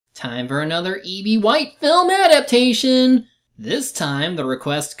time for another E.B. White film adaptation. This time the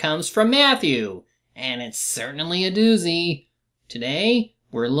request comes from Matthew, and it's certainly a doozy. Today,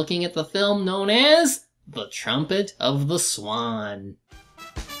 we're looking at the film known as The Trumpet of the Swan.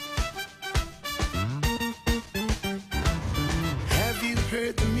 Have you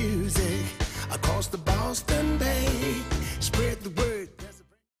heard the music across the Boston Bay? Spread the word.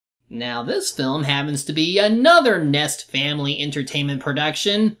 Now this film happens to be another Nest Family Entertainment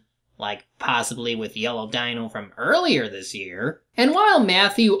production, like possibly with Yellow Dyno from earlier this year. And while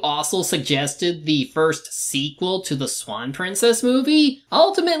Matthew also suggested the first sequel to the Swan Princess movie,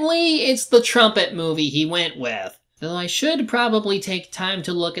 ultimately it's the Trumpet movie he went with. Though I should probably take time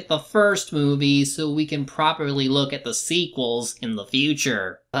to look at the first movie so we can properly look at the sequels in the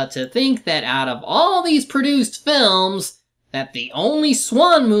future. But to think that out of all these produced films, that the only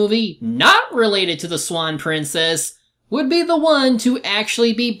Swan movie not related to the Swan Princess would be the one to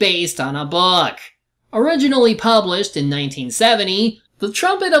actually be based on a book. Originally published in 1970, The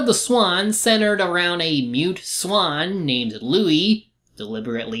Trumpet of the Swan centered around a mute swan named Louis,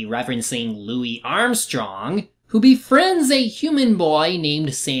 deliberately referencing Louis Armstrong, who befriends a human boy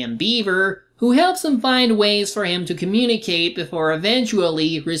named Sam Beaver, who helps him find ways for him to communicate before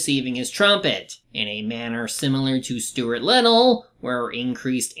eventually receiving his trumpet. In a manner similar to Stuart Little, where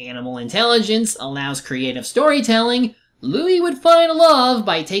increased animal intelligence allows creative storytelling, Louis would find love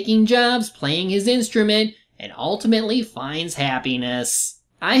by taking jobs playing his instrument and ultimately finds happiness.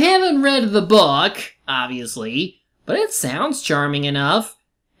 I haven't read the book, obviously, but it sounds charming enough,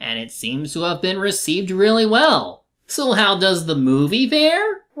 and it seems to have been received really well. So how does the movie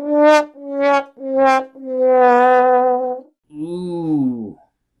fare? Ooh.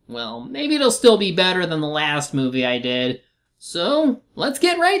 Well, maybe it'll still be better than the last movie I did. So, let's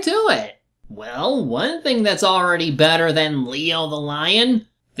get right to it. Well, one thing that's already better than Leo the Lion,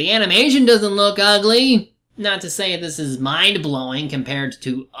 the animation doesn't look ugly. Not to say this is mind-blowing compared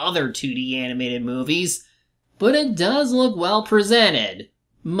to other 2D animated movies, but it does look well presented.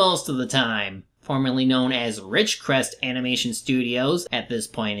 Most of the time. Formerly known as Ridgecrest Animation Studios at this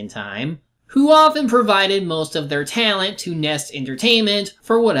point in time, who often provided most of their talent to Nest Entertainment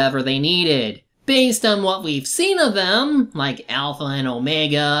for whatever they needed. Based on what we've seen of them, like Alpha and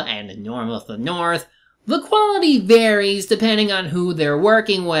Omega and Norm of the North, the quality varies depending on who they're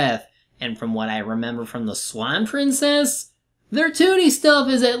working with, and from what I remember from the Swan Princess, their 2D stuff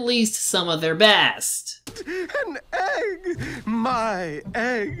is at least some of their best. An egg! My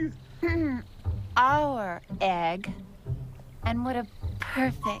egg! Our egg. And what a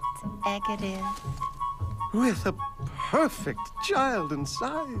perfect egg it is. With a perfect child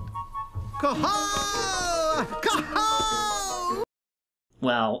inside. Caw-haw! Caw-haw!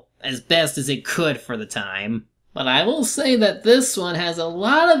 Well, as best as it could for the time. But I will say that this one has a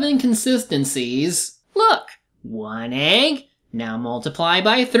lot of inconsistencies. Look, one egg, now multiply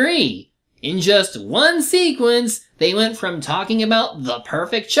by 3. In just one sequence, they went from talking about the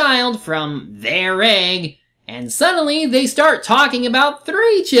perfect child from their egg, and suddenly they start talking about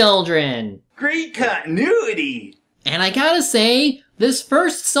 3 children. Great continuity! And I gotta say, this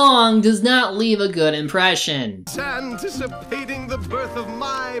first song does not leave a good impression. Anticipating the birth of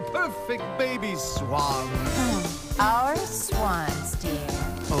my perfect baby swan. Our swans, dear.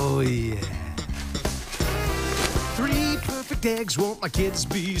 Oh yeah. 3 perfect eggs, won't my kids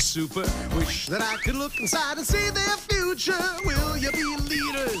be super? Wish that I could look inside and see their future. Will you be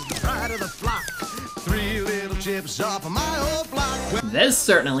leaders, the pride of the flock? 3 little chips off of my old block. This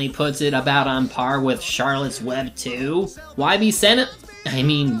certainly puts it about on par with Charlotte's Web 2. Why be sentiment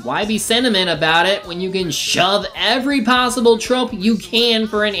about it when you can shove every possible trope you can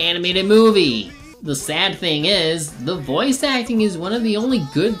for an animated movie? The sad thing is, the voice acting is one of the only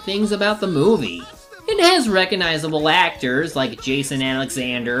good things about the movie. It has recognizable actors like Jason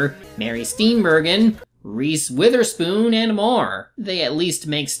Alexander, Mary Steenburgen, Reese Witherspoon, and more. They at least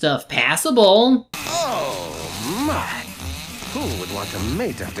make stuff passable. Oh my! Who would want to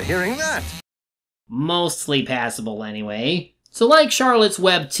mate after hearing that? Mostly passable anyway. So like Charlotte's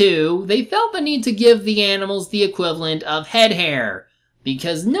Web 2, they felt the need to give the animals the equivalent of head hair,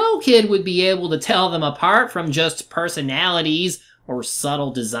 because no kid would be able to tell them apart from just personalities or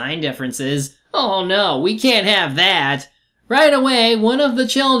subtle design differences. Oh no, we can't have that. Right away, one of the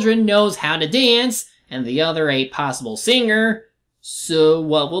children knows how to dance, and the other a possible singer. So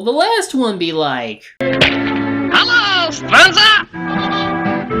what will the last one be like? Hello, Stranza!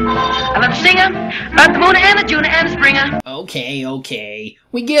 I love to sing 'em, about the moon and the June and the springer. Okay.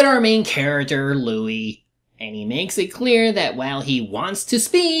 We get our main character, Louis. And he makes it clear that while he wants to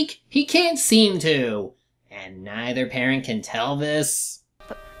speak, he can't seem to. And neither parent can tell this.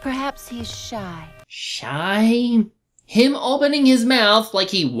 Perhaps he's shy. Shy? Him opening his mouth like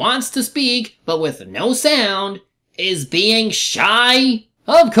he wants to speak, but with no sound, is being shy?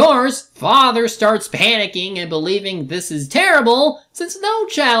 Of course, Father starts panicking and believing this is terrible, since no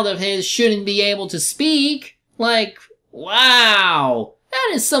child of his shouldn't be able to speak. Like, wow,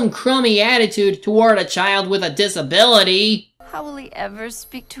 that is some crummy attitude toward a child with a disability. How will he ever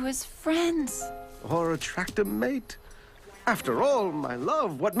speak to his friends? Or attract a mate. After all, my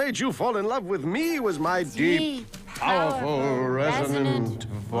love, what made you fall in love with me was my deep, powerful, resonant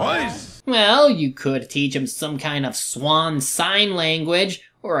voice. Well, you could teach him some kind of Swan sign language,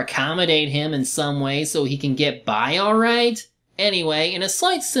 or accommodate him in some way so he can get by alright. Anyway, in a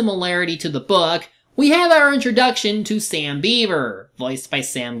slight similarity to the book, we have our introduction to Sam Beaver, voiced by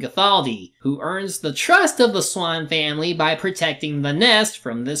Sam Gafaldi, who earns the trust of the Swan family by protecting the nest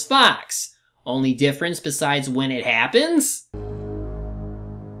from this fox. Only difference besides when it happens?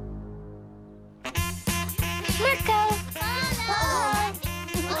 Mirko!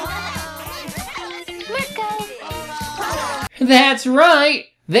 Mirko! That's right!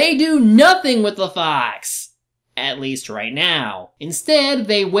 They do nothing with the fox! At least right now. Instead,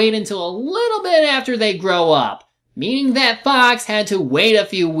 they wait until a little bit after they grow up, meaning that fox had to wait a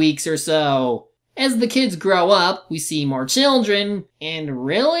few weeks or so. As the kids grow up, we see more children, and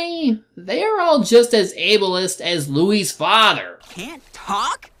really, they are all just as ableist as Louie's father. Can't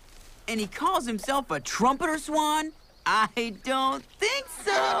talk? And he calls himself a trumpeter, Swan? I don't think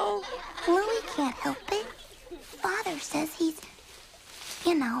so. Louie can't help it. Father says he's,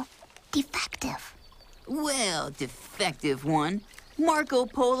 defective. Well, defective one. Marco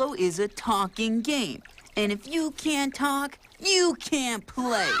Polo is a talking game. And if you can't talk, you can't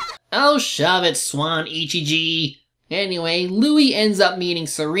play. Oh, shove it, Swan Ichiji. Anyway, Louie ends up meeting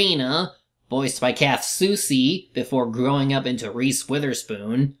Serena, voiced by Kath Soucie, before growing up into Reese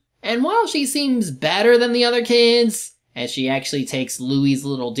Witherspoon. And while she seems better than the other kids, as she actually takes Louie's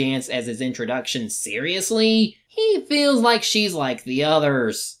little dance as his introduction seriously, he feels like she's like the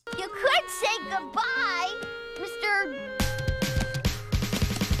others. You could say goodbye, Mr.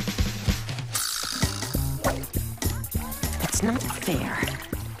 It's not fair.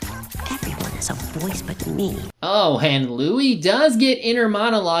 Everyone has a voice but me. Oh, and Louie does get inner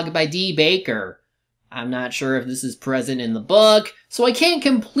monologue by Dee Baker. I'm not sure if this is present in the book, so I can't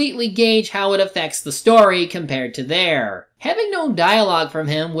completely gauge how it affects the story compared to there. Having no dialogue from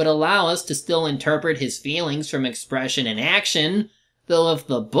him would allow us to still interpret his feelings from expression and action, though if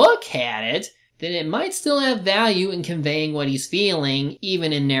the book had it, then it might still have value in conveying what he's feeling,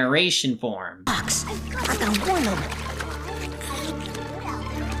 even in narration form. Fox, I gotta warn them.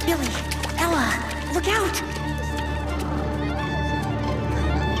 Billy, Ella, look out!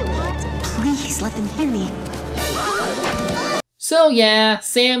 Please let them hear me. So yeah,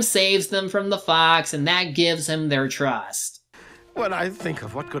 Sam saves them from the fox, and that gives him their trust. When I think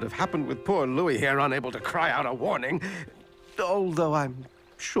of what could have happened with poor Louie here, unable to cry out a warning, although I'm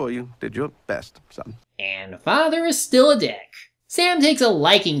sure you did your best, son. And Father is still a dick. Sam takes a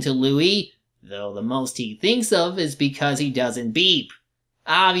liking to Louie, though the most he thinks of is because he doesn't beep.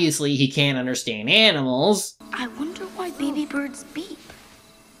 Obviously, he can't understand animals. I wonder why baby birds beep.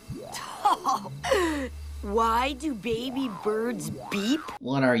 Why do baby birds beep?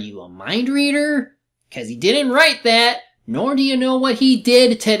 What are you, a mind reader? 'Cause he didn't write that, nor do you know what he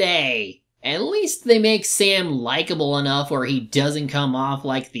did today. At least they make Sam likable enough where he doesn't come off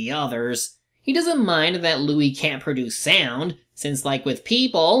like the others. He doesn't mind that Louie can't produce sound, since like with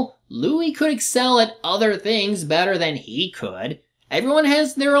people, Louie could excel at other things better than he could. Everyone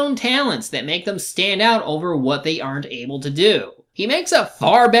has their own talents that make them stand out over what they aren't able to do. He makes a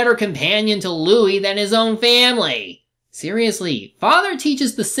far better companion to Louie than his own family. Seriously, Father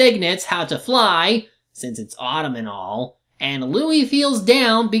teaches the Cygnets how to fly, since it's autumn and all, and Louie feels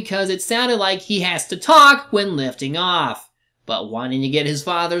down because it sounded like he has to talk when lifting off. But wanting to get his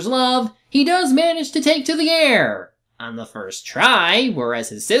father's love, he does manage to take to the air. On the first try, whereas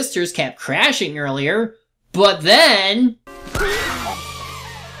his sisters kept crashing earlier, but then...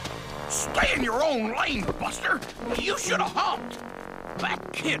 Stay in your own lane, Buster. You should have humped.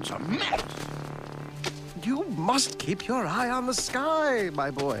 That kid's a mess. You must keep your eye on the sky,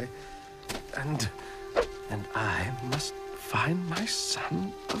 my boy. And I must find my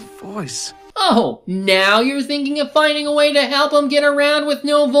son a voice. Oh, now you're thinking of finding a way to help him get around with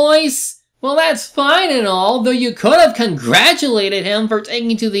no voice? Well, that's fine and all, though you could have congratulated him for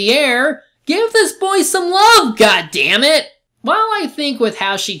taking to the air. Give this boy some love, goddammit! While I think with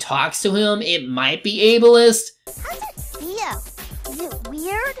how she talks to him, it might be ableist. How's it feel? Is it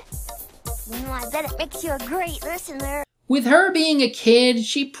weird? I bet it makes you a great listener. With her being a kid,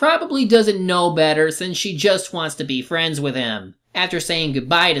 she probably doesn't know better since she just wants to be friends with him. After saying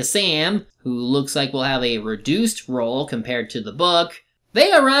goodbye to Sam, who looks like will have a reduced role compared to the book,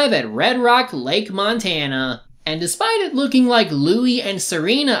 they arrive at Red Rock Lake, Montana. And despite it looking like Louie and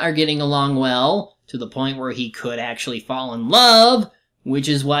Serena are getting along well, to the point where he could actually fall in love, which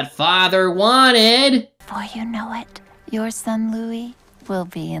is what Father wanted. Before you know it, your son Louis will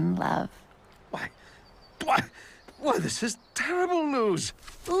be in love. Why, this is terrible news.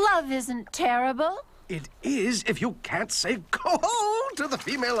 Love isn't terrible. It is if you can't say go to the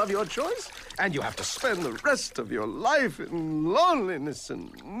female of your choice, and you have to spend the rest of your life in loneliness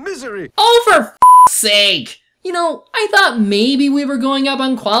and misery. Oh, for f***'s sake! You know, I thought maybe we were going up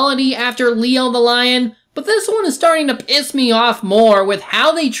on quality after Leo the Lion, but this one is starting to piss me off more with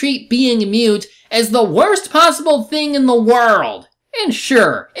how they treat being mute as the worst possible thing in the world. And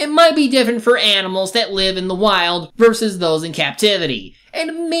sure, it might be different for animals that live in the wild versus those in captivity.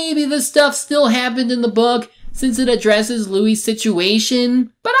 And maybe this stuff still happened in the book since it addresses Louis'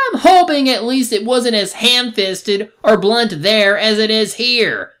 situation. But I'm hoping at least it wasn't as ham-fisted or blunt there as it is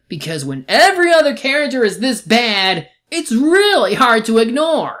here. Because when every other character is this bad, it's really hard to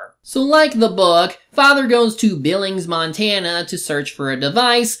ignore. So like the book, Father goes to Billings, Montana to search for a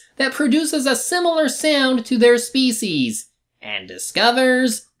device that produces a similar sound to their species. And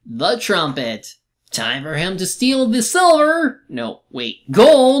discovers the trumpet. Time for him to steal the silver. No, wait,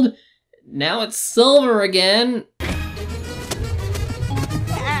 gold. Now it's silver again. Help!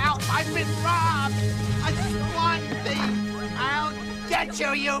 I've been robbed! A Swan thief! I'll get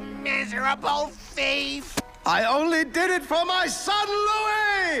you, you miserable thief! I only did it for my son,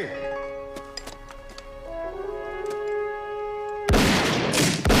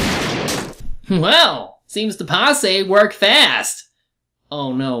 Louis! Well, seems the posse work fast.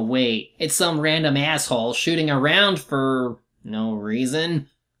 Oh no, wait, it's some random asshole shooting around for no reason.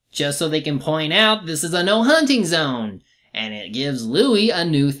 Just so they can point out this is a no hunting zone. And it gives Louis a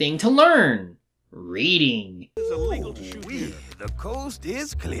new thing to learn. Reading. It's illegal to shoot here. The coast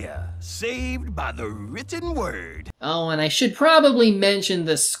is clear, saved by the written word. Oh, and I should probably mention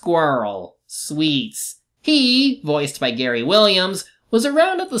the squirrel, Sweets. He, voiced by Gary Williams, was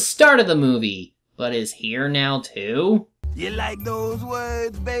around at the start of the movie, but is here now too? You like those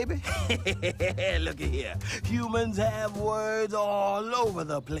words, baby? Look at here. Humans have words all over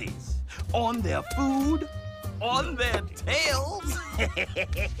the place. On their food, on their tails,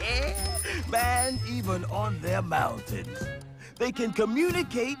 and even on their mountains. They can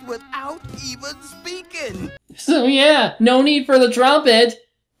communicate without even speaking. So yeah, no need for the trumpet.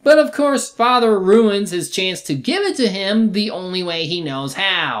 But of course, Father ruins his chance to give it to him the only way he knows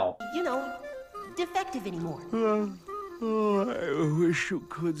how. You know, defective anymore. Oh, I wish you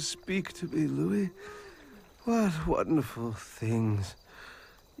could speak to me, Louis. What wonderful things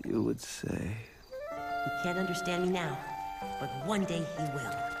you would say. He can't understand me now, but one day he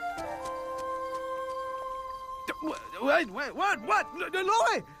will. Wait, what? Louis!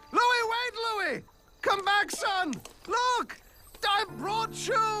 Wait, Louis! Come back, son! Look! I brought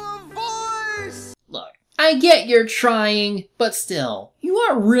you a voice! Look, I get you're trying, but still, you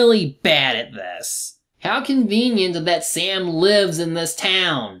are really bad at this. How convenient that Sam lives in this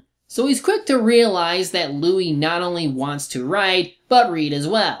town. So he's quick to realize that Louis not only wants to write, but read as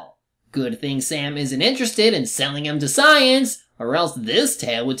well. Good thing Sam isn't interested in selling him to science, or else this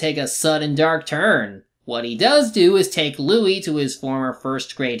tale would take a sudden dark turn. What he does do is take Louis to his former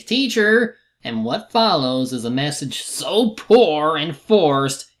first grade teacher, and what follows is a message so poor and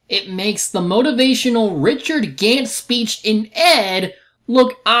forced, it makes the motivational Richard Gant speech in Ed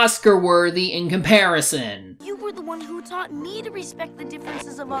look Oscar-worthy in comparison. You were the one who taught me to respect the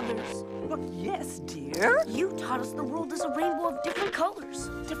differences of others. Well, yes, dear. You taught us the world is a rainbow of different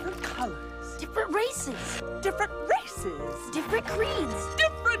colors. Different colors. Different races. Different races. Different creeds.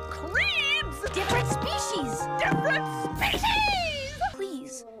 Different creeds. Different species. Different species!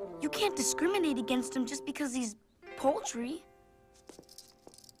 Please, you can't discriminate against him just because he's poultry.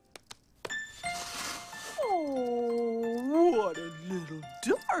 Oh, what a little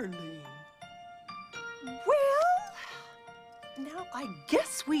darling. Well, now I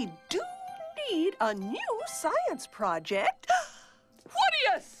guess we do need a new science project. What do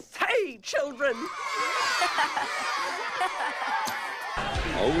you say, children?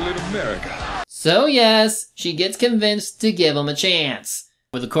 Oh, little America. So yes, she gets convinced to give him a chance.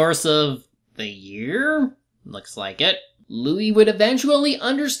 Over the course of the year? Looks like it. Louis would eventually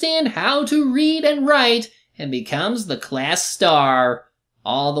understand how to read and write and becomes the class star.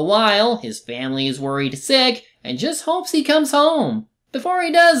 All the while, his family is worried sick and just hopes he comes home. Before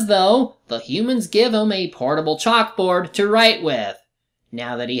he does, though, the humans give him a portable chalkboard to write with.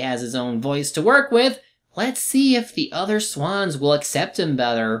 Now that he has his own voice to work with, let's see if the other swans will accept him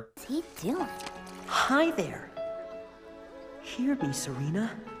better. What's he doing? Hi there. Hear me, Serena.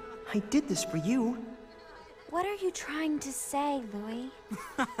 I did this for you. What are you trying to say, Louie?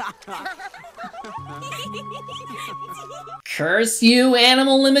 Curse you,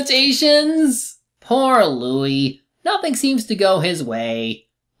 animal limitations! Poor Louie. Nothing seems to go his way.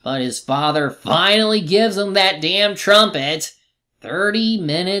 But his father finally gives him that damn trumpet. 30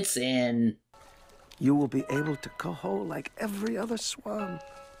 minutes in. You will be able to coho like every other swan.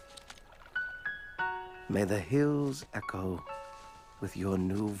 May the hills echo with your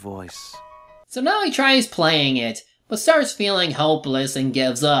new voice. So now he tries playing it, but starts feeling hopeless and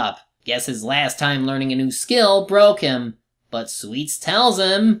gives up. Guess his last time learning a new skill broke him. But Sweets tells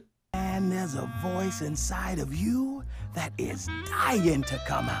him, And there's a voice inside of you that is dying to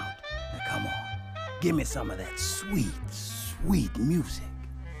come out. Now come on, give me some of that sweet, sweet music.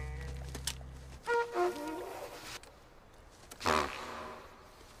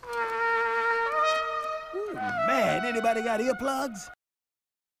 Ooh, man, anybody got earplugs?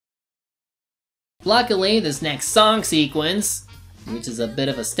 Luckily, this next song sequence, which is a bit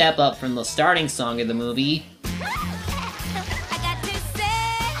of a step up from the starting song of the movie,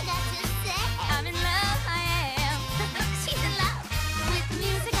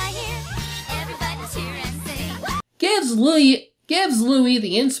 gives Louie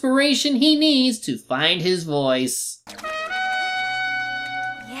the inspiration he needs to find his voice.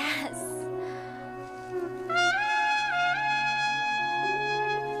 Yes.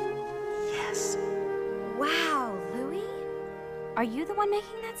 Yes. Wow, Louie? Are you the one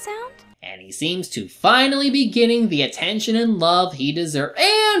making that sound? And he seems to finally be getting the attention and love he deserves.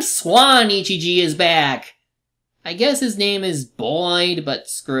 And Swan Ichiji is back! I guess his name is Boyd, but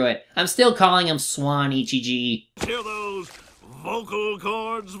screw it. I'm still calling him Swan Ichiji. Hear those vocal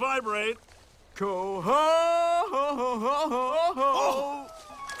cords vibrate. Ho-ho-ho-ho-ho-ho.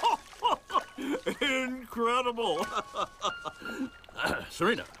 Incredible.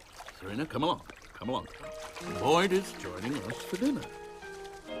 Serena, come along. Boyd is joining us for dinner.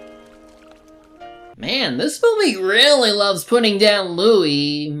 Man, this movie really loves putting down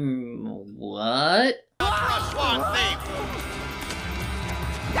Louie. What? Swan thing.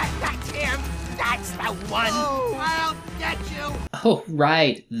 That's him. That's the one. Oh, I'll get you. Oh,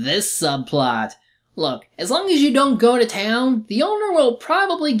 right, this subplot. Look, as long as you don't go to town, the owner will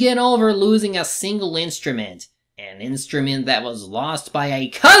probably get over losing a single instrument. An instrument that was lost by a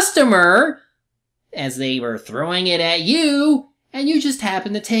customer as they were throwing it at you, and you just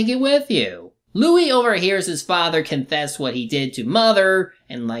happened to take it with you. Louie overhears his father confess what he did to Mother,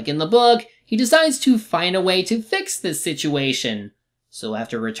 and like in the book, he decides to find a way to fix this situation. So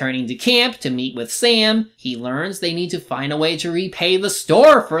after returning to camp to meet with Sam, he learns they need to find a way to repay the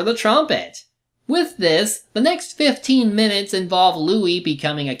store for the trumpet. With this, the next 15 minutes involve Louie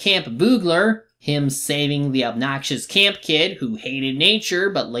becoming a camp boogler, him saving the obnoxious camp kid who hated nature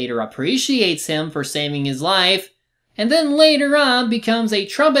but later appreciates him for saving his life, and then later on becomes a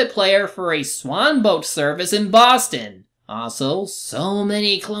trumpet player for a swan boat service in Boston. Also, so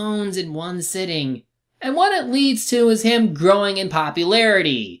many clones in one sitting. And what it leads to is him growing in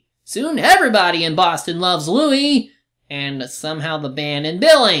popularity. Soon everybody in Boston loves Louie, and somehow the band in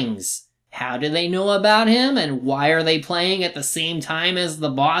Billings. How do they know about him, and why are they playing at the same time as the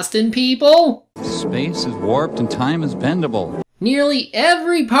Boston people? Space is warped and time is bendable. Nearly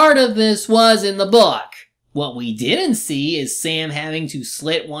every part of this was in the book. What we didn't see is Sam having to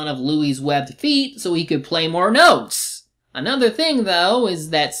slit one of Louie's webbed feet so he could play more notes. Another thing, though,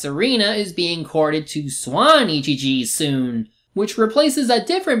 is that Serena is being courted to Swan Ichiji soon, which replaces a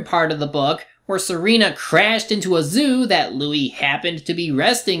different part of the book where Serena crashed into a zoo that Louie happened to be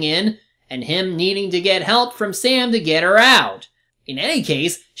resting in, and him needing to get help from Sam to get her out. In any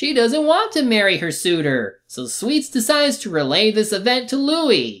case, she doesn't want to marry her suitor, so Sweets decides to relay this event to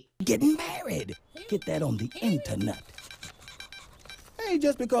Louie. Getting married. Get that on the internet. Hey,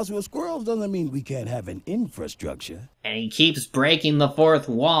 just because we're squirrels doesn't mean we can't have an infrastructure. And he keeps breaking the fourth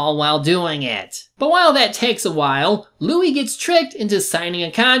wall while doing it. But while that takes a while, Louie gets tricked into signing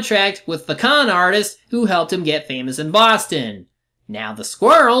a contract with the con artist who helped him get famous in Boston. Now the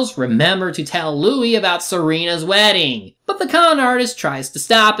squirrels remember to tell Louie about Serena's wedding, but the con artist tries to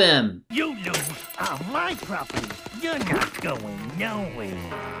stop him. You lose on my property. You're not going nowhere.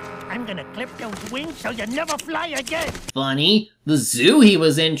 I'm gonna clip those wings so you never fly again. Funny, the zoo he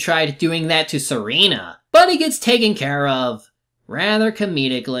was in tried doing that to Serena, but he gets taken care of. Rather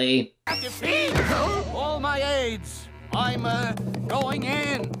comedically. All my aides, I'm going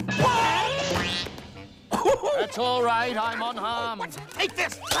in. That's all right, I'm unharmed. Take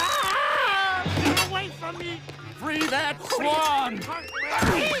this! Get away from me! Free that swan!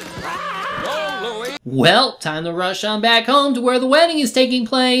 Go, Louie! Well, time to rush on back home to where the wedding is taking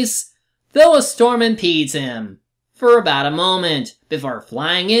place, though a storm impedes him for about a moment before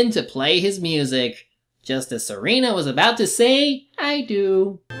flying in to play his music, just as Serena was about to say, I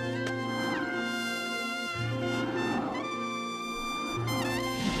do.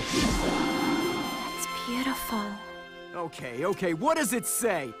 It's beautiful. Okay, what does it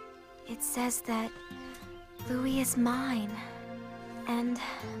say? It says that Louis is mine, and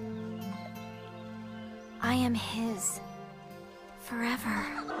I am his forever.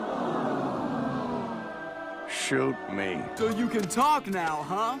 Shoot me. So you can talk now,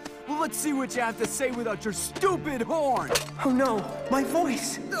 huh? Well, let's see what you have to say without your stupid horn. Oh no, my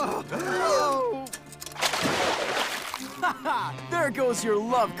voice. Oh. There goes your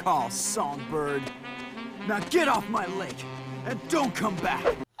love call, songbird. Now get off my lake and don't come back.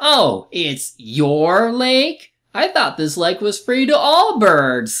 Oh, it's your lake? I thought this lake was free to all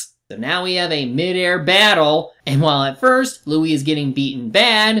birds. So now we have a mid-air battle, and while at first Louis is getting beaten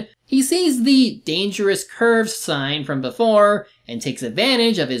bad, he sees the dangerous curves sign from before and takes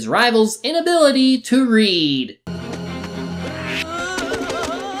advantage of his rival's inability to read. Help!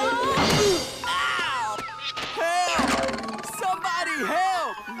 Somebody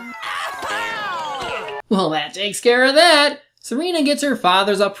help! Well, that takes care of that. Serena gets her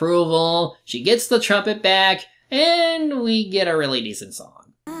father's approval, she gets the trumpet back, and we get a really decent song.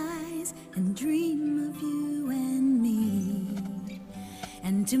 And dream of you and me.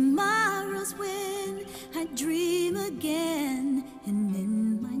 And tomorrow's when I dream again, and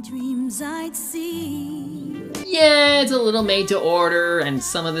in my dreams I'd see. Yeah, it's a little made to order, and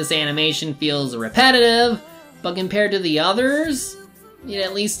some of this animation feels repetitive, but compared to the others, it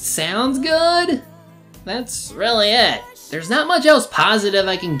at least sounds good. That's really it. There's not much else positive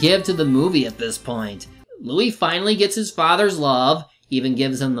I can give to the movie at this point. Louis finally gets his father's love, even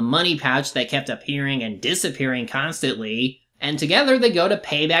gives him the money pouch that kept appearing and disappearing constantly, and together they go to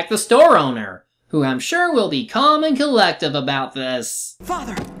pay back the store owner, who I'm sure will be calm and collective about this.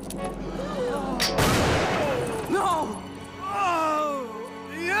 Father! No! Oh,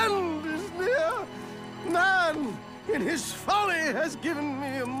 the end is near. Man, in his folly, has given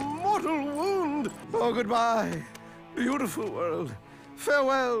me a mortal wound. Oh, goodbye, beautiful world.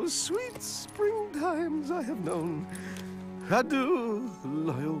 Farewell, sweet springtimes I have known. Adieu,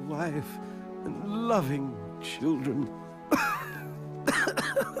 loyal wife and loving children.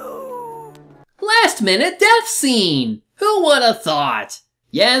 Last minute death scene! Who would have thought?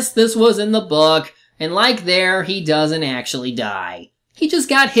 Yes, this was in the book, and like there, he doesn't actually die. He just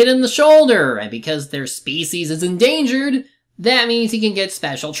got hit in the shoulder, and because their species is endangered, that means he can get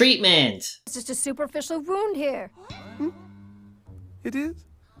special treatment. It's just a superficial wound here. It is?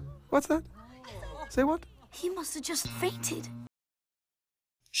 What's that? Say what? He must have just fainted.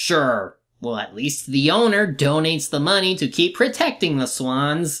 Sure. Well, at least the owner donates the money to keep protecting the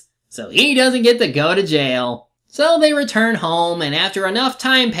swans, so he doesn't get to go to jail. So they return home, and after enough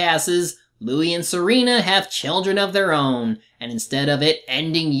time passes, Louis and Serena have children of their own, and instead of it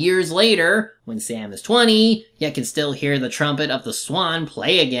ending years later, when Sam is 20, yet can still hear the trumpet of the swan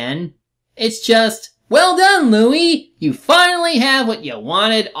play again, it's just, well done, Louis! You finally have what you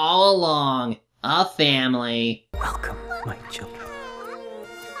wanted all along. A family. Welcome, my children.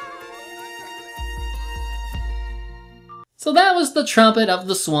 So that was the Trumpet of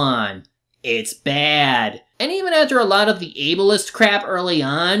the Swan. It's bad. And even after a lot of the ableist crap early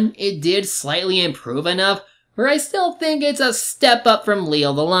on, it did slightly improve enough where I still think it's a step up from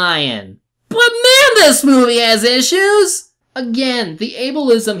Leo the Lion. But man, this movie has issues! Again, the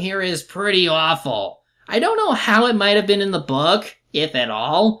ableism here is pretty awful. I don't know how it might have been in the book, if at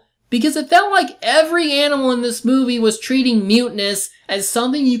all, because it felt like every animal in this movie was treating muteness as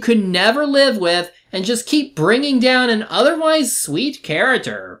something you could never live with and just keep bringing down an otherwise sweet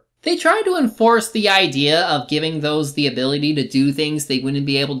character. They tried to enforce the idea of giving those the ability to do things they wouldn't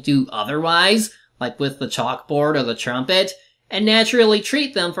be able to do otherwise, like with the chalkboard or the trumpet, and naturally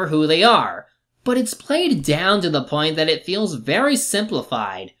treat them for who they are. But it's played down to the point that it feels very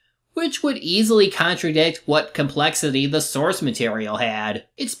simplified, which would easily contradict what complexity the source material had.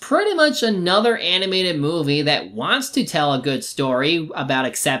 It's pretty much another animated movie that wants to tell a good story about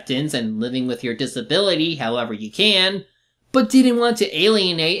acceptance and living with your disability however you can, but didn't want to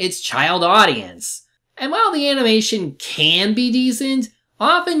alienate its child audience. And while the animation can be decent,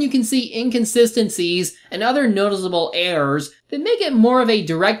 often you can see inconsistencies and other noticeable errors that make it more of a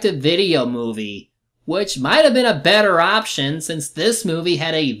direct-to-video movie, which might have been a better option since this movie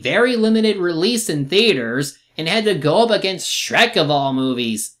had a very limited release in theaters and had to go up against Shrek of all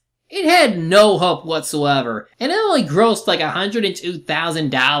movies. It had no hope whatsoever, and it only grossed like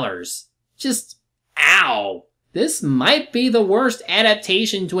 $102,000. Just, ow. This might be the worst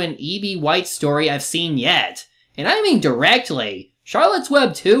adaptation to an E.B. White story I've seen yet. And I mean directly. Charlotte's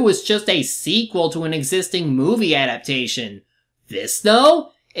Web 2 was just a sequel to an existing movie adaptation. This,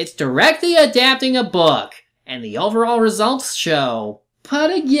 though, it's directly adapting a book, and the overall results show.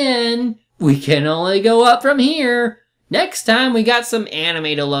 But again, we can only go up from here. Next time we got some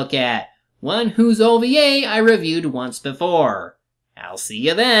anime to look at, one whose OVA I reviewed once before. I'll see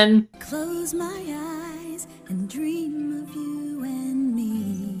you then. Close my eyes and dream of you and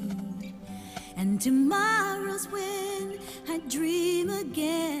me. And tomorrow's when I dream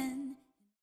again.